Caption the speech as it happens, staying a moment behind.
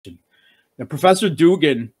Now, Professor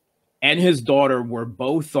Dugin and his daughter were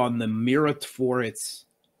both on the Mirotvorets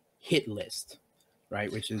hit list,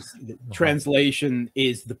 right? Which is the translation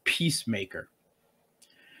is the peacemaker.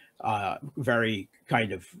 Very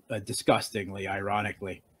kind of disgustingly,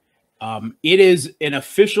 ironically. It is an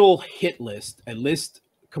official hit list, a list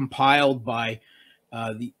compiled by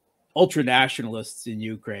the ultranationalists in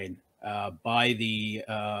Ukraine, by the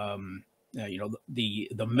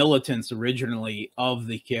the militants originally of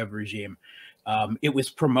the Kiev regime. It was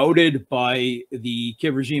promoted by the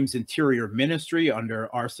Kiev regime's interior ministry under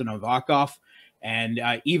Arsen Avakov, and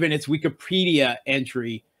even its Wikipedia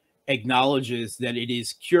entry acknowledges that it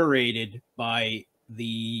is curated by the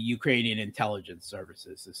Ukrainian intelligence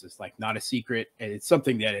services. This is like not a secret. It's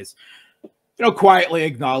something that is, quietly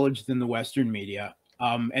acknowledged in the Western media.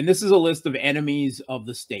 And this is a list of enemies of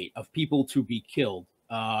the state, of people to be killed.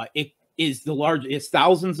 It is it's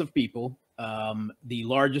thousands of people. The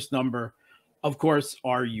largest number, of course,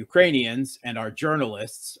 are Ukrainians and are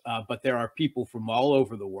journalists, but there are people from all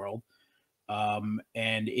over the world. And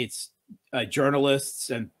it's journalists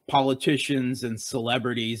and politicians and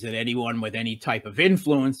celebrities and anyone with any type of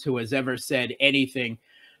influence who has ever said anything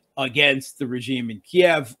against the regime in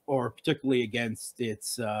Kiev, or particularly against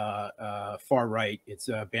its far right, its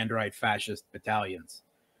Banderite fascist battalions.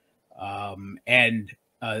 And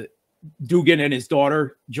Dugin and his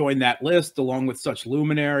daughter joined that list, along with such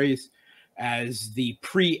luminaries as the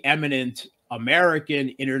preeminent American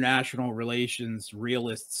international relations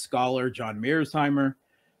realist scholar John Mearsheimer,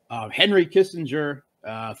 Henry Kissinger,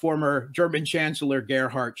 former German Chancellor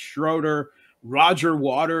Gerhard Schroeder, Roger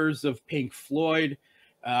Waters of Pink Floyd,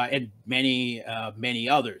 and many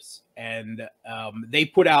others. And they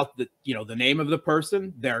put out the name of the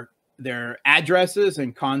person, their addresses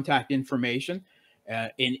and contact information,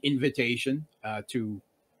 in invitation to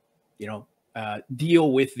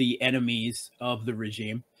deal with the enemies of the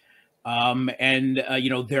regime. And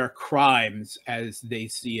their crimes, as they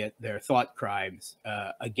see it, their thought crimes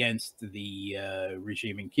against the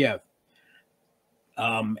regime in Kiev.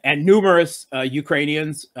 And numerous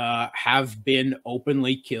Ukrainians have been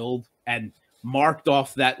openly killed and marked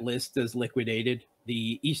off that list as liquidated.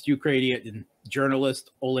 The East Ukrainian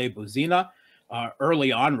journalist Ole Buzina,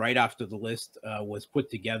 early on, right after the list was put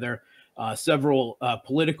together, several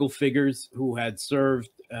political figures who had served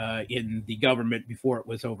in the government before it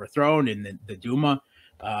was overthrown in the Duma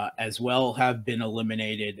as well have been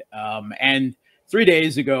eliminated. And 3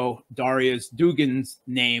 days ago, Darius Dugin's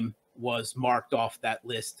name was marked off that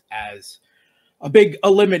list as a big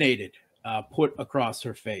eliminated, put across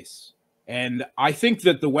her face. And I think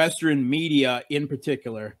that the Western media in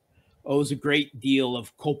particular owes a great deal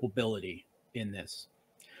of culpability in this.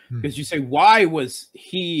 Because you say, why was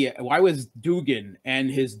Dugin and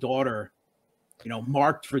his daughter,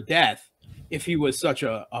 marked for death if he was such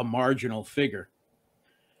a marginal figure?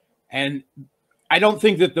 And I don't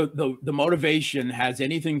think that the motivation has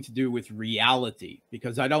anything to do with reality,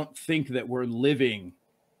 because I don't think that we're living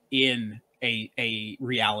in a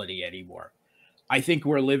reality anymore. I think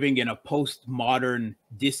we're living in a postmodern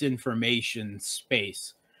disinformation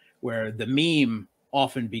space where the meme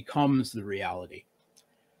often becomes the reality.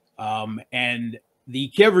 And the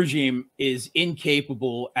Kiev regime is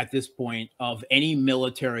incapable at this point of any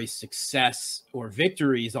military success or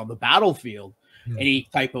victories on the battlefield, any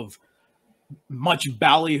type of much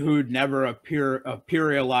ballyhooed, never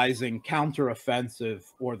imperializing counteroffensive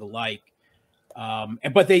or the like.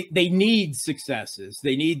 But they need successes.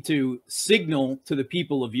 They need to signal to the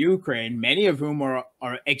people of Ukraine, many of whom are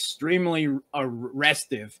extremely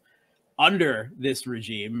restive under this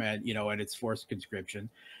regime and and its forced conscription.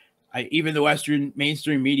 Even the Western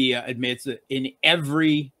mainstream media admits that in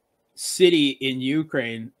every city in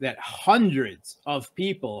Ukraine that hundreds of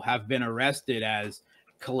people have been arrested as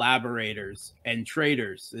collaborators and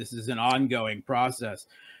traitors. This is an ongoing process.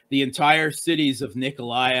 The entire cities of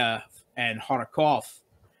Nikolaev and Kharkov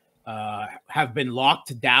have been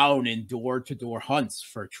locked down in door-to-door hunts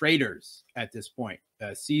for traitors at this point,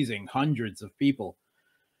 seizing hundreds of people.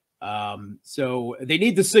 So they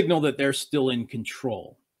need to signal that they're still in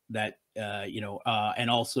control, that, and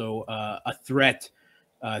also a threat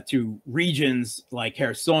to regions like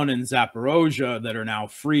Kherson and Zaporozhye that are now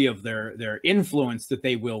free of their influence, that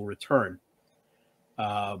they will return.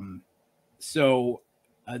 So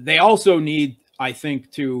they also need, I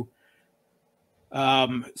think, to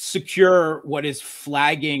secure what is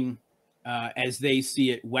flagging, as they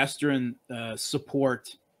see it, Western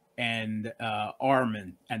support and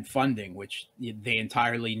armament and funding, which they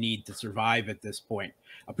entirely need to survive at this point,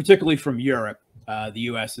 particularly from Europe. The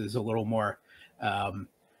U.S. is a little more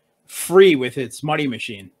free with its money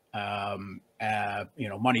machine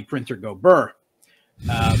Money printer go burr.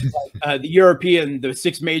 The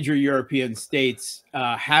 6 major European states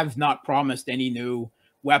have not promised any new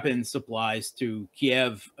weapons supplies to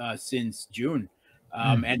Kiev since June,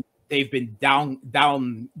 and they've been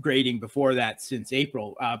downgrading before that since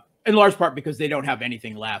April, in large part because they don't have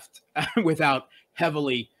anything left without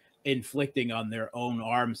heavily inflicting on their own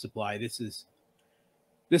arms supply.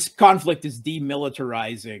 This conflict is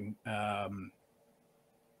demilitarizing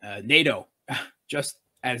NATO, just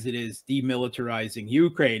as it is demilitarizing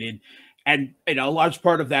Ukraine. And a large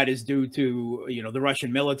part of that is due to, the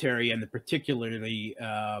Russian military and the particularly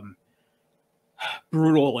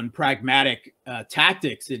brutal and pragmatic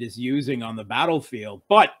tactics it is using on the battlefield.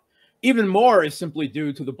 But even more is simply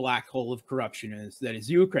due to the black hole of corruption that is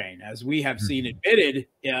Ukraine, as we have seen admitted,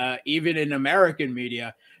 even in American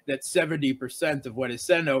media, that 70% of what is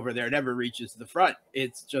sent over there never reaches the front.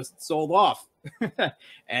 It's just sold off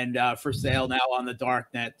and for sale now on the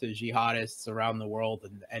dark net to jihadists around the world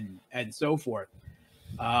and so forth.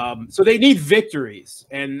 So they need victories,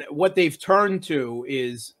 and what they've turned to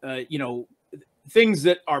is things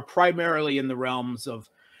that are primarily in the realms of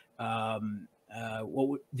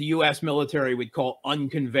what the U.S. military would call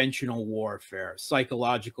unconventional warfare,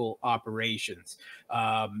 psychological operations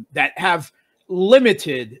that have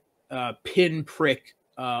limited pinprick,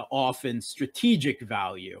 often strategic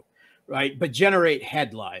value, right? But generate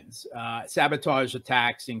headlines, sabotage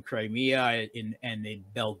attacks in Crimea and in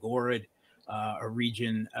Belgorod, a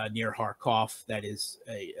region near Kharkov that is,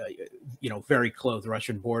 very close. The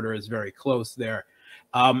Russian border is very close there.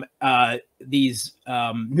 These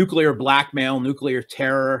nuclear blackmail, nuclear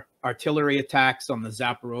terror, artillery attacks on the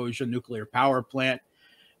Zaporozhye nuclear power plant,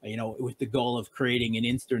 with the goal of creating an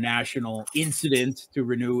international incident to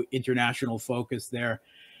renew international focus there.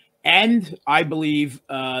 And I believe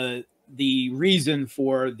the reason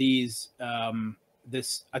for this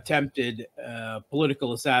attempted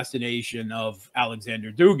political assassination of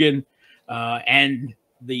Alexander Dugin and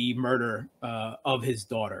the murder of his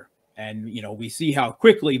daughter. And, we see how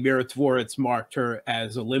quickly Mirotvorets marked her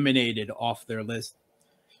as eliminated off their list.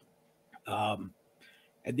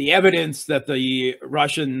 And the evidence that the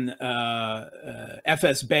Russian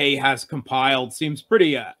FSB has compiled seems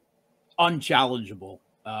pretty unchallengeable.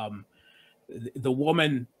 The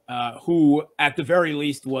woman who, at the very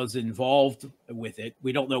least, was involved with it,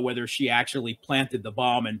 we don't know whether she actually planted the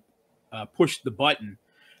bomb and pushed the button,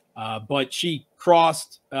 but she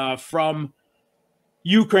crossed from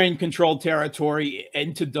Ukraine-controlled territory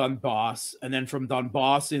into Donbass, and then from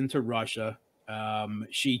Donbass into Russia.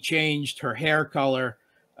 She changed her hair color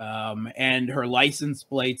and her license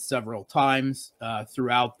plate several times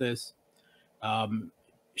throughout this.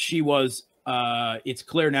 She was, it's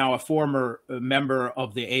clear now, a former member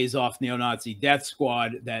of the Azov neo-Nazi death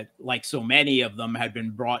squad that, like so many of them, had been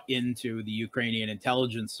brought into the Ukrainian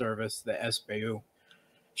intelligence service, the SBU.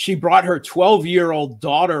 She brought her 12-year-old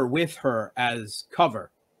daughter with her as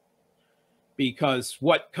cover, because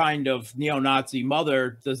what kind of neo-Nazi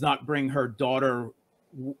mother does not bring her daughter,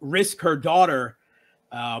 risk her daughter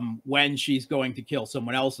when she's going to kill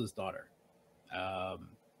someone else's daughter?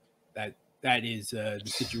 That is the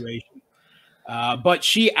situation. But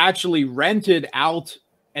she actually rented out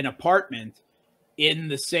an apartment in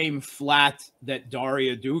the same flat that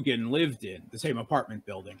Daria Dugin lived in, the same apartment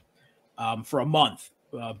building, for a month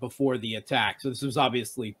before the attack. So this was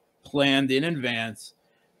obviously planned in advance.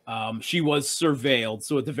 She was surveilled.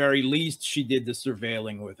 So at the very least, she did the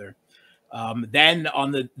surveilling with her. Then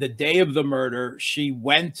on the day of the murder, she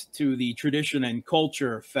went to the Tradition and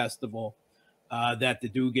Culture Festival that the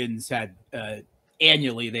Dugins had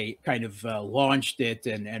annually. They kind of launched it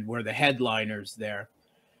and were the headliners there.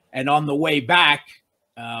 And on the way back,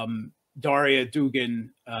 Daria Dugin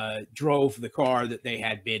drove the car that they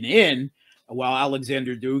had been in, while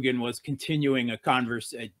Alexander Dugin was continuing a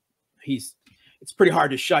conversation. It's pretty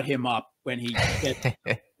hard to shut him up when he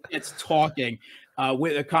gets talking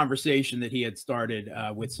with a conversation that he had started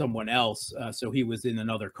with someone else. So he was in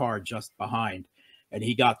another car just behind, and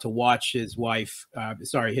he got to watch his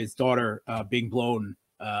his daughter being blown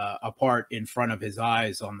apart in front of his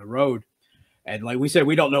eyes on the road. And like we said,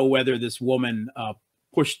 we don't know whether this woman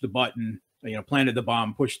pushed the button, planted the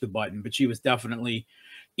bomb, pushed the button, but she was definitely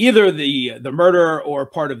either the murderer or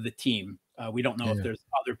part of the team. We don't know if there's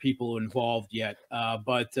other people involved yet,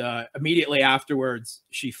 but immediately afterwards,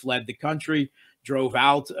 she fled the country, drove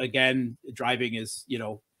out. Again, driving is,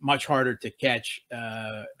 much harder to catch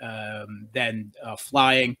than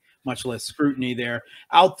flying, much less scrutiny there.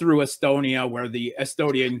 Out through Estonia, where the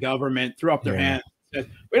Estonian government threw up their hands, says,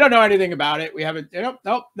 we don't know anything about it. We haven't.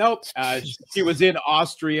 Nope. She was in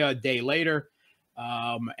Austria a day later,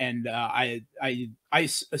 and I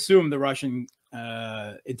assume the Russian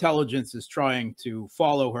intelligence is trying to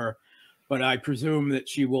follow her, but I presume that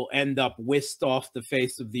she will end up whisked off the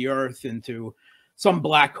face of the earth into some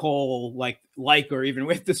black hole, like or even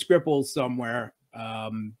with the Skripals somewhere,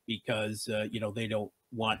 because they don't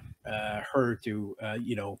want her to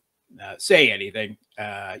say anything,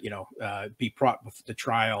 be brought before the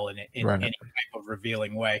trial in any type of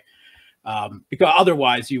revealing way, because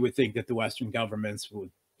otherwise you would think that the Western governments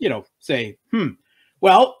would say,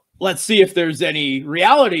 well, let's see if there's any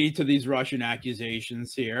reality to these Russian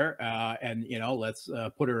accusations here, and let's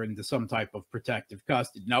put her into some type of protective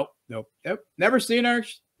custody. Nope, never seen her,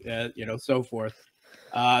 so forth.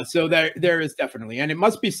 So there is definitely, and it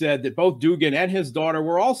must be said that both Dugin and his daughter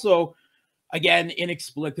were also, again,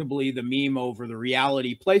 inexplicably, the meme over the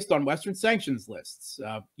reality placed on Western sanctions lists.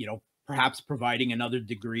 Perhaps providing another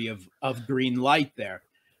degree of green light there,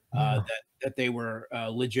 that they were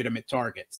legitimate targets.